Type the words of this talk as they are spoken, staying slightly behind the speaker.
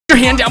your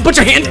hand down, put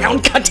your hand down,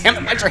 god damn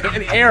it, put your hand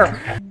in the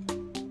air.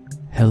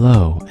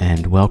 Hello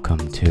and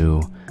welcome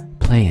to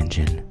Play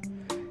Engine.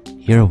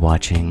 You're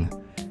watching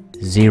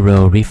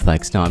Zero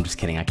Reflex. No, I'm just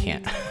kidding, I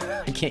can't.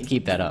 I can't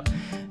keep that up.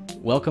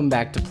 Welcome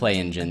back to Play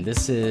Engine.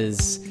 This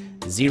is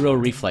Zero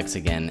Reflex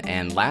again,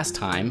 and last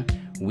time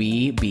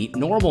we beat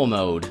normal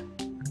mode.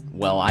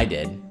 Well, I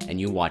did,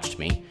 and you watched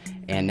me.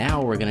 And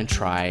now we're gonna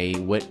try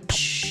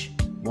which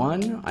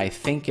one? I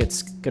think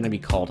it's gonna be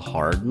called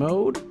hard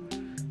mode.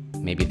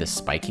 Maybe the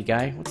spiky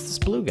guy? What's this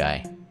blue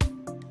guy?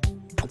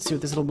 Let's see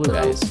what this little blue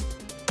guy is.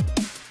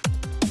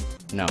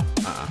 No,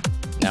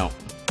 no.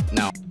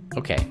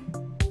 Okay.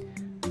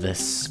 The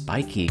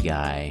spiky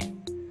guy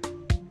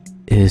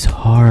is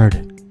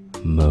hard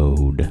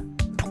mode.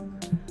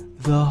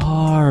 The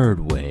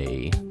hard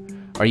way.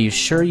 Are you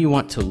sure you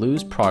want to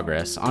lose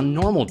progress on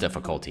normal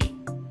difficulty?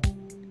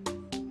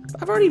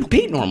 I've already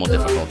beat normal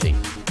difficulty.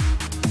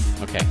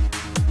 Okay.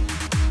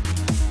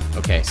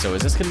 Okay, so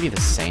is this gonna be the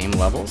same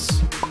levels?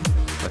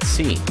 Let's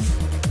see.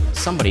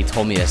 Somebody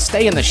told me to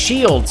stay in the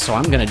shield, so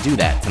I'm gonna do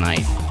that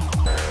tonight.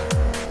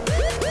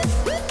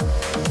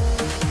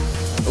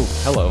 Oh,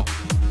 hello.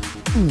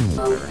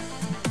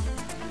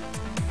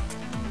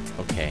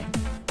 Okay.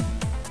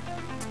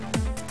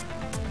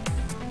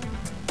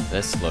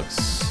 This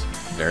looks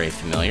very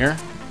familiar.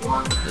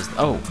 Is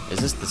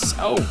this the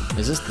same?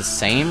 Is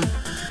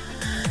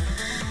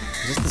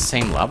this the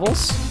same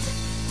levels?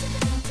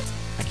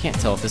 I can't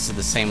tell if this is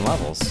the same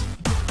levels.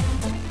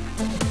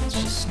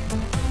 It's just...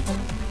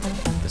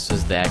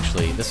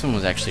 This one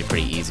was actually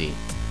pretty easy.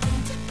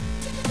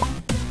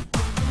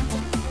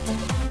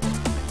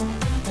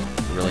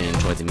 Really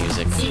enjoyed the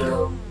music.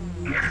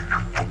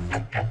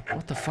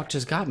 What the fuck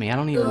just got me? I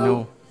don't even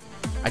know.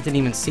 I didn't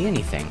even see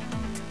anything.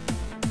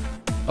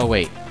 Oh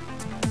wait.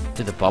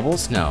 Did the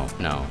bubbles? No,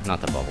 not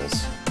the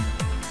bubbles.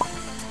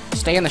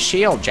 Stay in the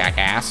shield,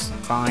 jackass.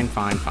 Fine.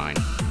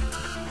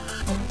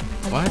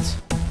 What?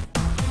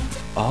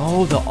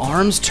 Oh, the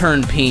arms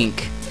turn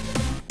pink.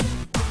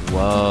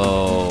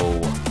 Whoa.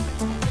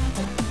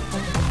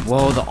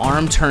 Whoa, the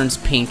arm turns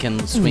pink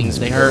and swings.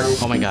 They hurt.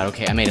 Oh my god,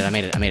 okay, I made it. Oh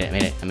my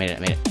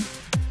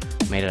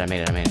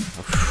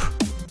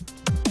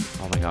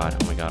god.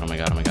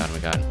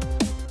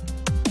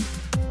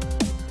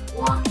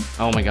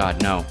 Oh my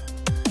god, no.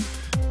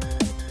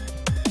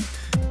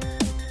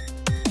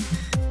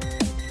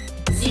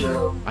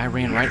 I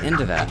ran right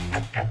into that.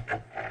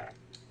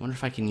 Wonder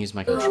if I can use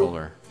my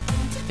controller. I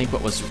think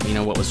what was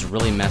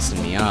really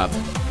messing me up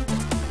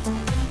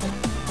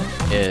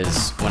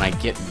is when I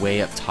get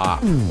way up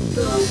top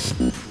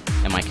and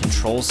my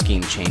control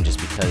scheme changes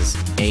because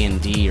A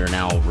and D are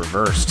now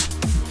reversed.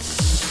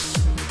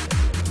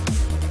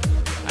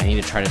 I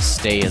need to try to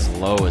stay as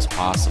low as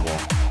possible.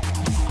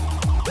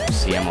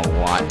 See, I'm a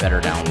lot better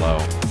down low.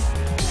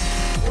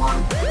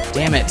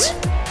 Damn it!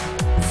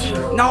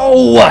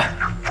 No!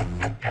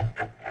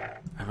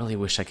 I really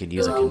wish I could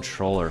use a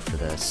controller for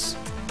this.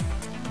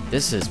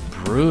 This is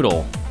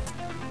brutal.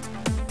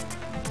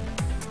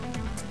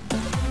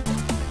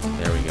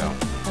 There we go.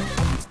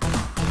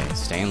 Okay,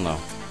 staying low.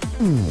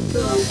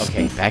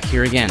 Okay, back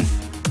here again.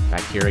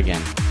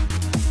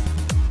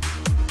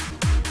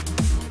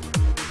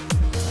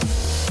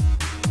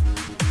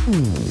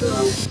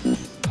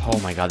 Oh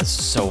my god, this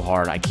is so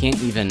hard. I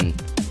can't even...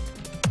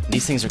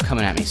 These things are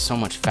coming at me so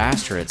much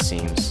faster, it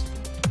seems.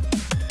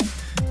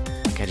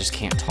 Like, I just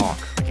can't talk.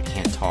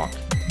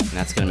 And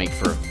that's gonna make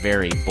for a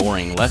very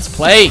boring Let's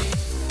Play!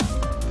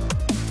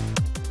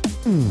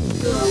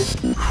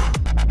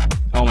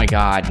 Oh my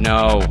god,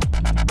 no.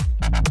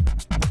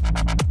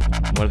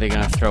 What are they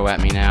gonna throw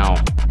at me now?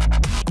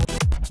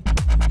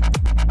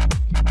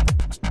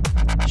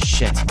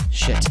 Shit.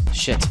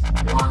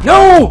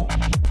 No!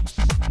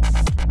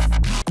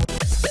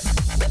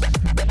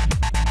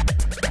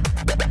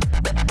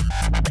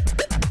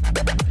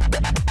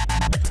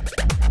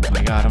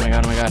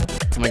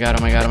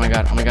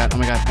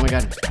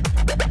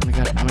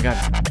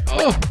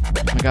 Oh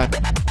my god.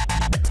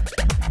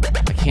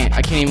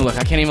 I can't even look.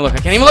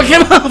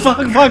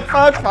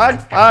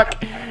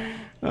 Fuck.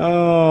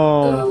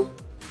 Oh.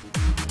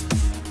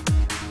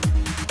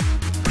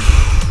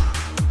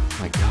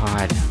 My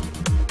god.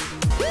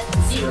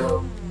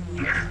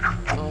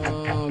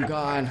 Oh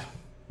god.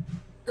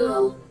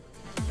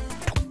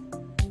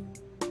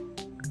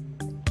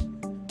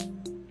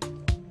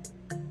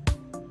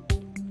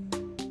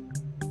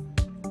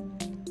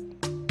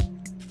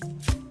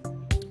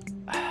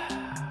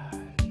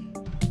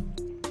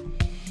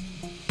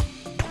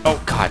 Oh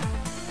god.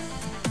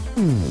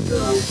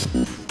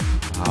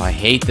 Oh, I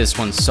hate this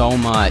one so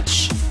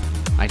much.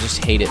 I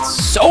just hate it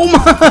so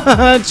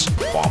much.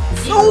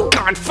 Oh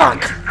god,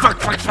 fuck.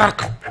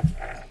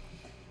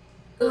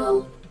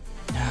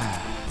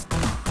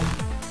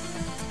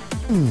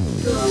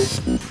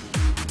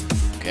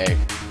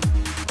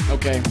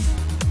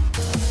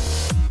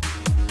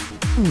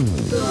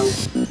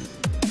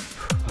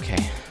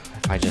 Okay.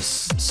 If I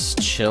just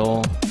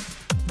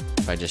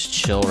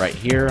chill right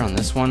here on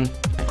this one.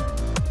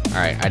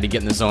 Alright, I had to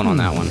get in the zone on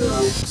that one.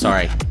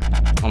 Sorry.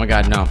 Oh my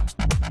god, no.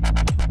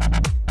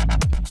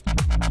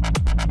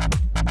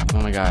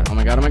 Oh my god, oh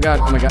my god, oh my god,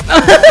 oh my god.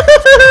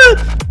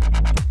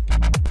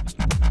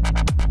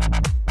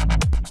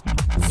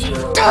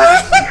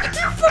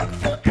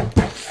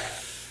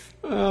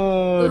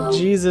 Oh,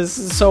 Jesus,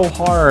 this is so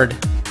hard.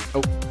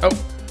 Oh, oh.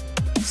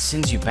 It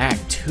sends you back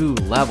 2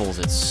 levels.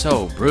 It's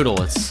so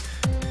brutal. It's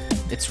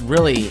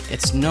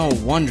no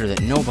wonder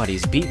that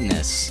nobody's beaten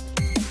this.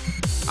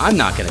 I'm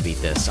not gonna beat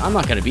this. I'm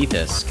not gonna beat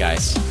this,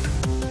 guys.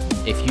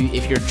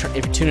 If you're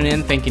tuning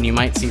in thinking you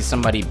might see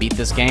somebody beat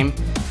this game,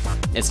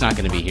 it's not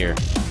gonna be here.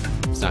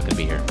 It's not gonna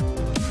be here.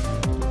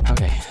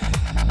 Okay.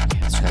 Okay,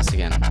 let's try this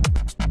again.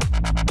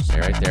 Stay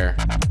right there.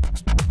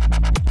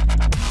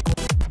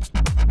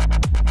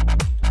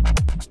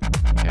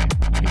 Okay,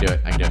 I can do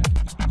it. I can do it.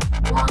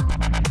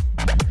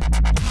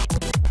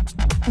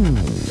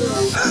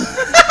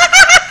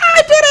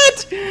 I did it!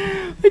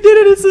 I did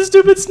it! It's the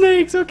stupid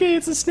snakes. Okay,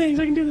 it's the snakes.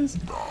 I can do this.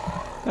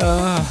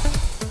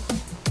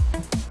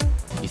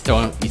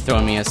 You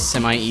throwing me a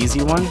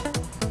semi-easy one?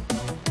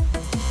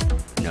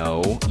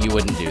 No, you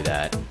wouldn't do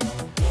that.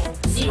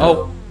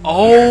 Oh,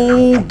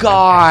 oh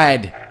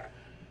God!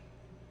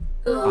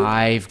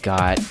 I've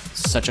got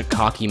such a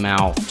cocky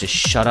mouth. Just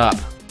shut up.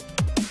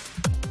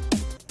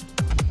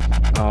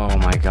 Oh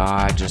my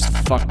God, just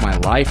fuck my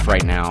life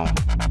right now.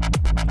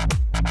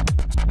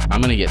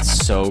 I'm gonna get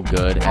so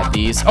good at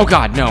these. Oh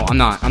God, no, I'm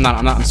not.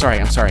 I'm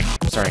sorry.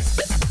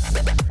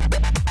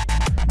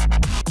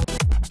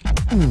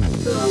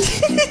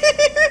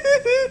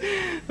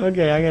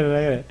 Okay, I get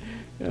it.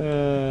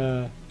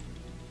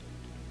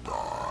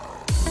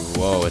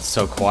 Whoa, it's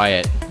so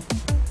quiet.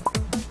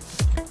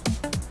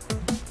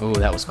 Oh,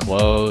 that was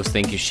close.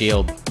 Thank you,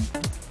 shield.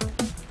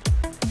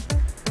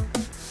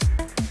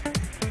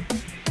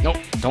 Nope,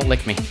 don't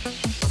lick me.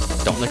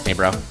 Don't lick me,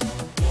 bro.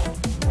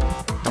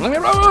 Don't lick me,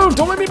 bro!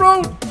 Don't lick me,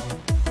 bro!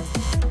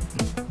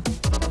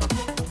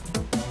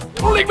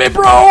 Don't lick me,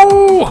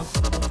 bro!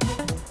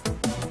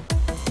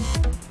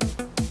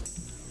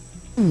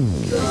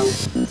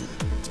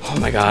 Oh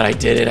my God, I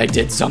did it. I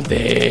did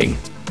something.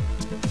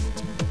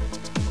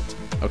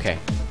 Okay.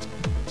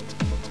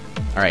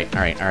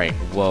 Alright.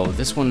 Whoa,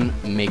 this one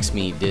makes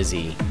me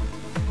dizzy.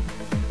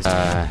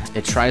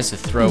 It tries to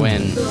throw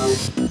in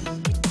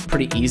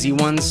pretty easy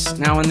ones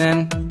now and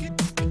then,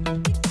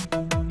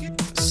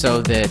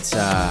 so that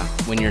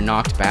when you're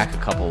knocked back a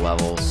couple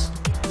levels,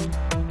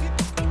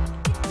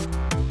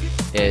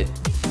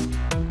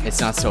 it's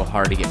not so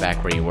hard to get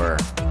back where you were.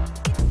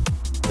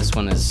 This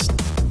one is...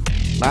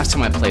 Last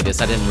time I played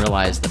this, I didn't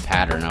realize the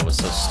pattern. I was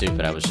so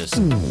stupid. I was just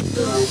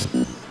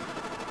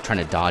trying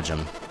to dodge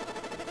them.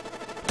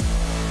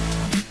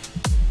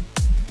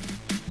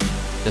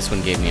 This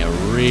one gave me a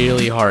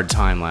really hard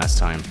time last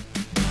time.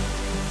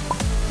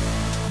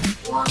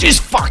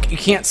 Just fuck! You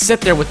can't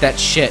sit there with that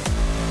shit.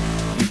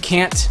 You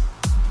can't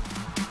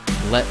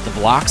let the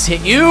blocks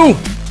hit you!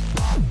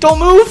 Don't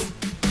move!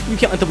 You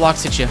can't let the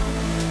blocks hit you.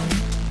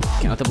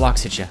 Can't let the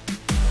blocks hit you.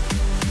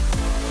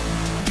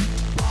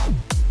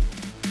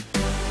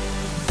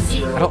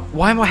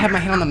 Why do I have my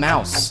hand on the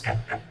mouse?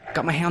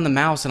 Got my hand on the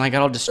mouse and I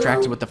got all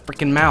distracted with the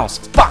freaking mouse.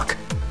 Fuck!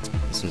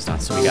 This one's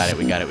not so... We got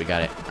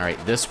it.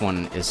 Alright, this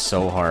one is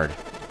so hard.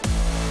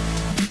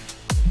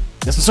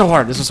 This one's so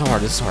hard. This is so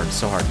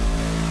hard.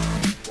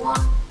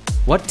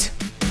 What?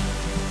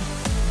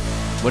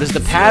 What is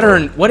the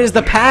pattern? What is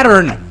the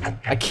pattern?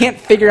 I can't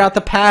figure out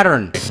the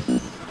pattern.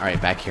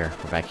 Alright, back here.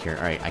 We're back here.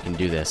 Alright, I can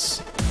do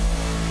this.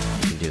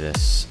 I can do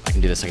this. I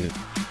can do it.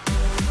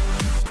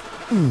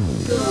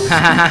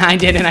 I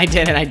did it.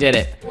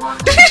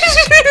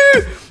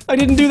 I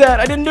didn't do that.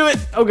 I didn't do it.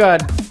 Oh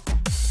God.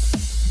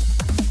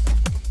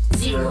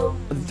 0.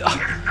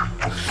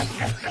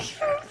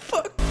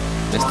 Fuck.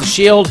 Missed the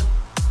shield.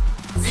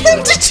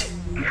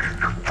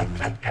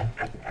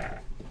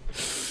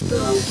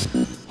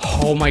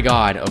 Oh my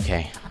God.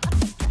 Okay.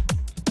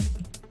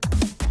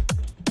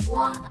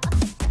 1.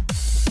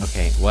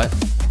 Okay, what?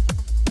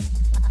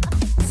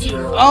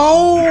 0.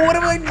 Oh, what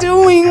am I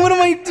doing?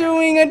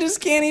 I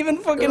just can't even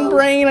fucking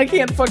brain. I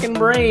can't fucking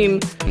brain.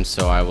 And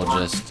so I will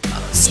just...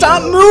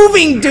 Stop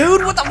moving,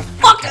 dude! What the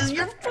fuck is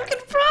your fucking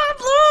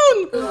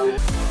problem?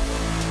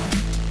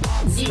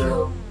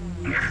 0.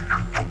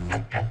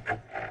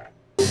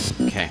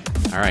 Okay,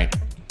 alright.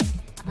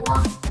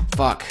 1.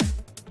 Fuck.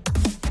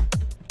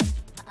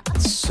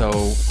 It's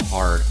so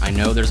hard. I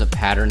know there's a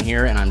pattern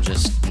here, and I'm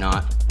just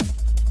not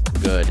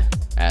good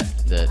at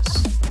this.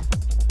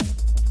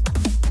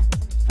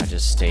 If I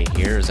just stay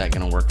here, is that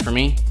gonna work for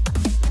me?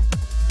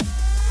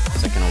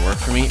 Is that gonna work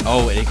for me?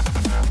 Oh, it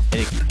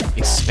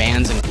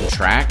expands and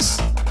contracts.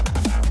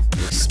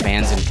 It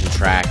expands and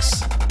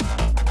contracts.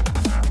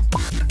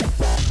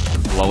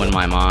 Blowing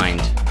my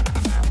mind.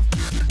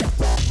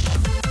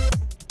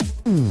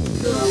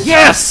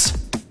 Yes!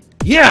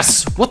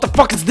 Yes! What the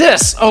fuck is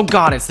this? Oh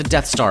God, it's the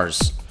Death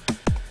Stars.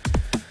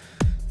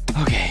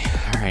 Okay,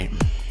 alright.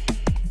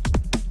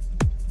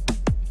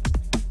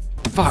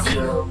 Fuck.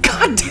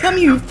 God damn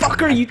you,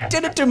 fucker! You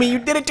did it to me! You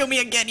did it to me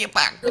again, you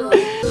fuck!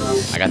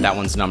 I got that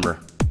one's number.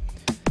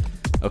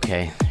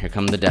 Okay, here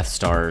come the Death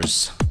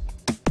Stars.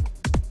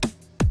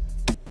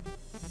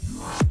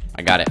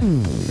 I got it.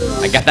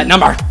 I got that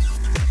number.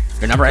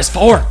 Your number is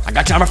 4. I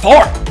got your number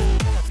 4.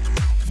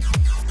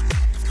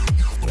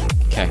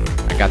 Okay,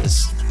 I got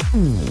this.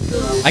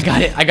 I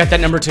got it. I got that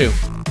number 2.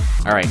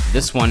 All right,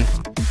 this one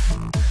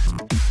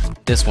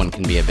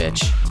can be a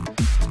bitch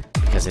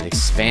because it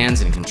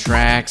expands and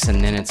contracts,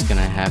 and then it's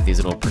gonna have these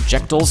little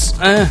projectiles.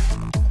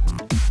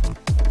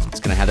 It's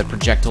gonna have the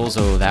projectiles.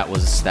 Oh, that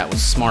was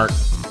smart.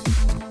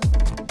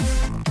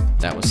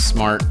 That was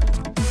smart.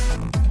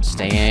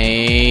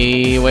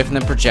 Stay away from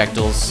the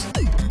projectiles.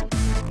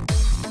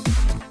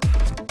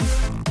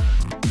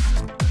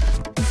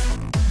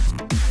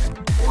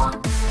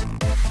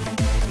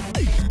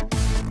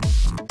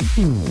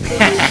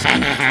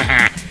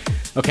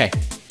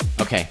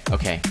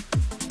 Okay.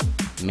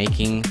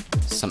 Making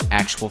some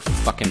actual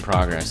fucking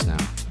progress now.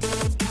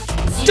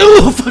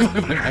 Zero.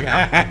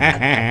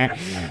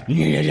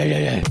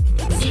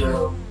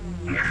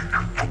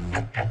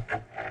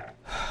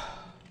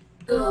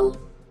 Go.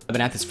 I've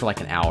been at this for like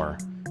an hour,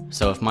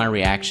 so if my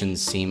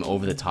reactions seem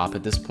over the top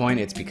at this point,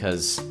 it's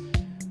because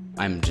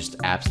I'm just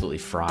absolutely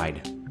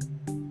fried.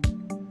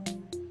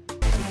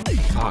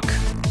 Fuck.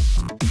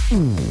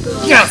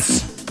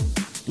 Yes!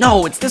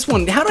 No, it's this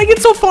one. How did I get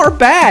so far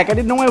back? I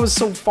didn't know I was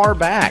so far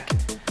back.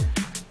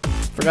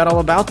 Forgot all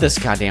about this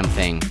goddamn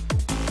thing.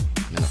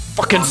 I'm in the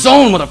fucking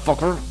zone,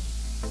 motherfucker!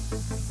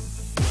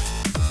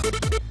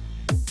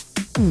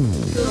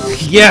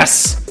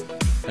 Yes!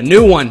 A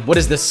new one. What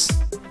is this?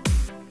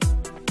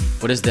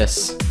 What is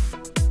this?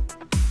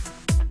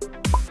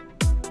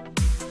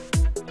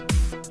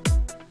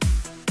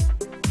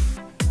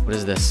 What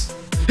is this?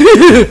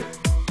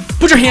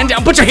 Put your hand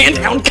down! Put your hand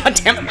down! God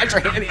damn it! Why'd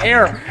your hand in the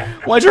air?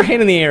 Why'd your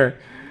hand in the air?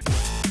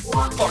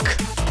 Fuck!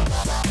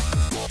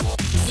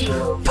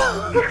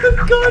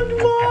 God,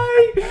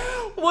 why?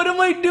 What am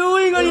I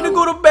doing? I need to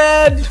go to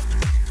bed!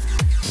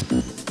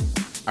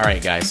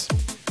 Alright, guys.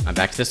 I'm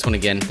back to this one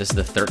again. This is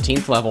the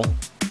 13th level.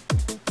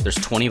 There's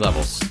 20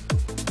 levels.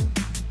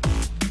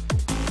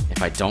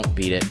 If I don't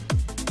beat it,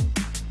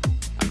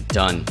 I'm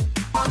done.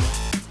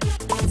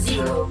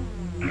 0.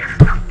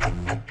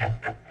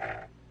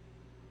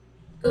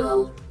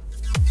 Go.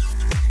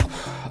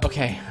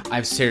 Okay,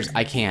 I just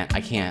can't.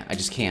 I can't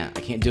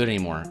do it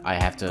anymore. I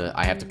have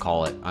to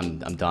call it. I'm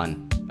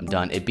done. I'm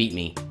done. It beat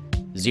me.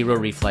 Zero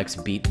Reflex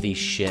beat the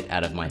shit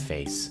out of my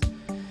face.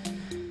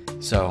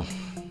 So,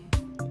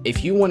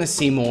 if you want to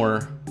see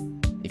more,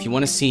 if you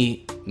want to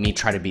see me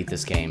try to beat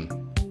this game,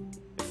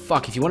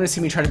 if you want to see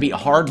me try to beat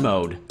hard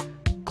mode,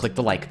 click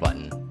the like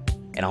button,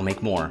 and I'll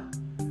make more.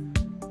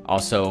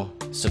 Also,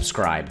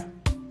 subscribe,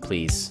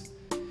 please.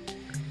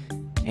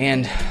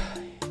 And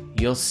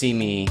you'll see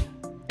me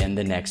in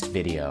the next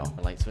video.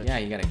 Yeah,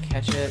 you gotta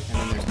catch it,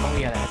 and then there's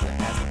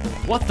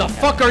what the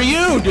fuck are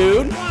you,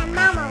 dude? Yeah,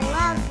 Mama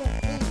loves it.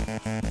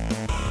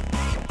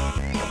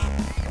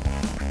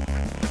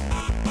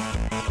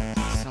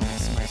 Sounds like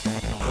somebody's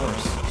fucking a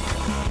horse.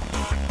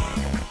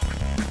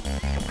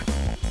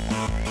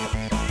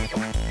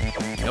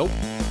 Nope.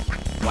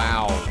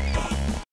 Wow.